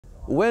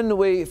When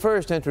we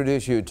first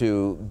introduced you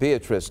to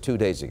Beatrice 2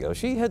 days ago,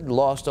 she had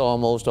lost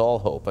almost all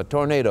hope. A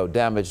tornado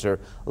damaged her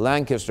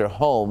Lancaster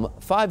home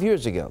 5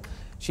 years ago.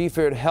 She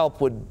feared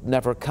help would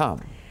never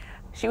come.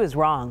 She was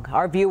wrong.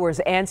 Our viewers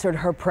answered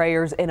her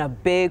prayers in a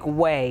big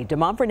way.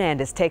 Damon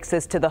Fernandez takes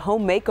us to the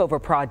home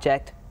makeover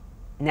project,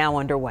 now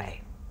underway.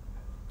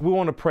 We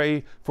want to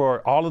pray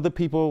for all of the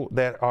people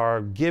that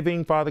are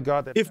giving, Father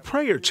God. If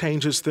prayer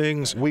changes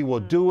things, we will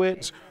do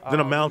it.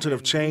 Then a mountain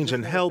of change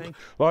and help.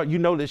 Lord, you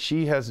know that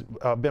she has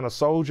been a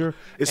soldier.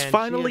 Is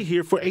finally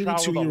here for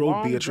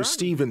 82-year-old Beatrice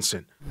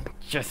Stevenson.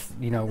 Just,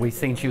 we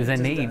seen she was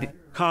in need.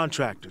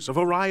 Contractors, a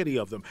variety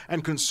of them,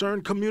 and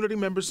concerned community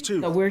members too.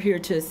 So we're here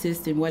to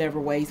assist in whatever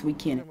ways we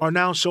can. Are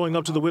now showing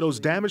up to the widow's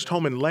damaged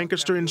home in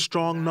Lancaster in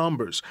strong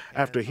numbers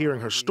after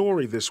hearing her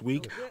story this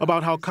week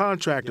about how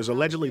contractors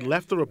allegedly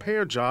left the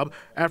repair job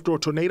after a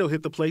tornado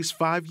hit the place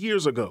 5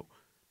 years ago.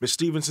 Ms.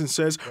 Stevenson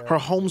says her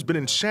home's been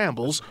in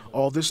shambles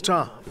all this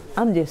time.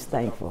 I'm just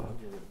thankful.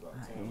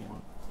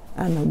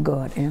 I know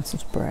God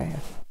answers prayer.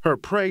 Her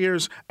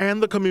prayers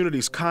and the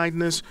community's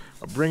kindness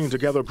are bringing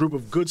together a group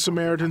of good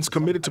Samaritans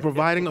committed to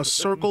providing a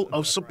circle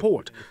of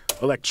support.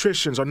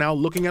 Electricians are now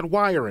looking at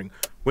wiring.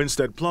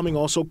 Winstead Plumbing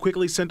also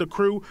quickly sent a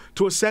crew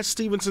to assess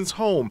Stevenson's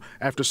home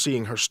after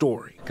seeing her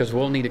story. Because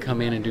we'll need to come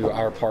in and do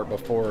our part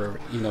before,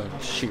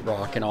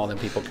 sheetrock and all them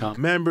people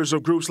come. Members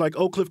of groups like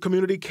Oak Cliff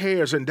Community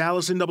Cares and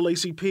Dallas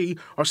NAACP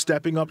are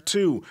stepping up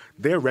too.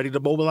 They're ready to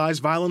mobilize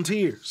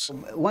volunteers.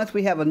 Once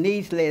we have a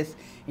needs list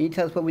and you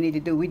tell us what we need to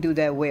do, we do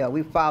that well.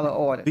 We follow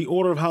order. The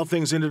order of how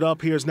things ended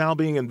up here is now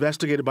being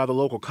investigated by the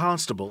local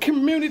constable.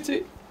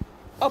 Community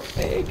are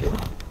begging.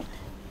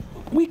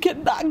 We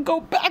cannot go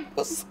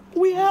backwards.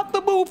 We have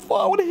to move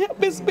forward and help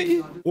Miss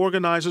B.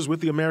 Organizers with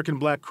the American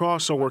Black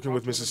Cross are working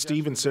with Mrs.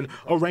 Stevenson,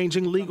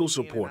 arranging legal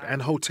support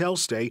and hotel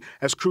stay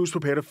as crews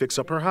prepare to fix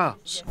up her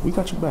house. We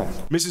got your back.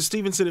 Mrs.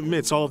 Stevenson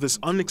admits all of this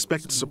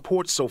unexpected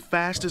support so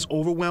fast is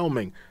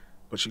overwhelming,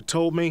 but she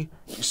told me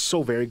she's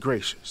so very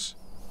gracious.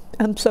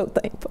 I'm so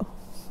thankful.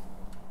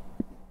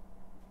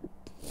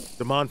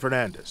 Damon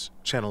Fernandez,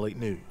 Channel 8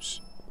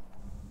 News.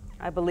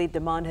 I believe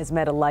Damon has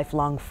met a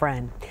lifelong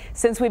friend.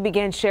 Since we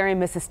began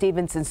sharing Mrs.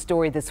 Stevenson's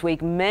story this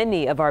week,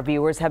 many of our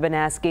viewers have been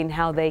asking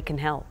how they can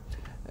help.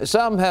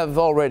 Some have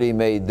already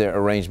made their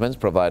arrangements,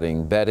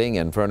 providing bedding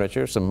and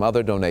furniture, some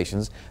other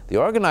donations. The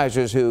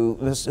organizers who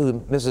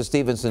Mrs.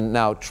 Stevenson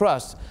now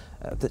trusts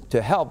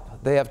to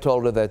help, they have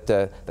told her that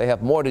they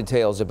have more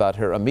details about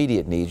her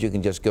immediate needs. You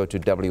can just go to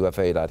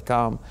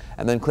WFA.com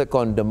and then click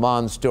on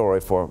Damon's story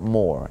for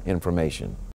more information.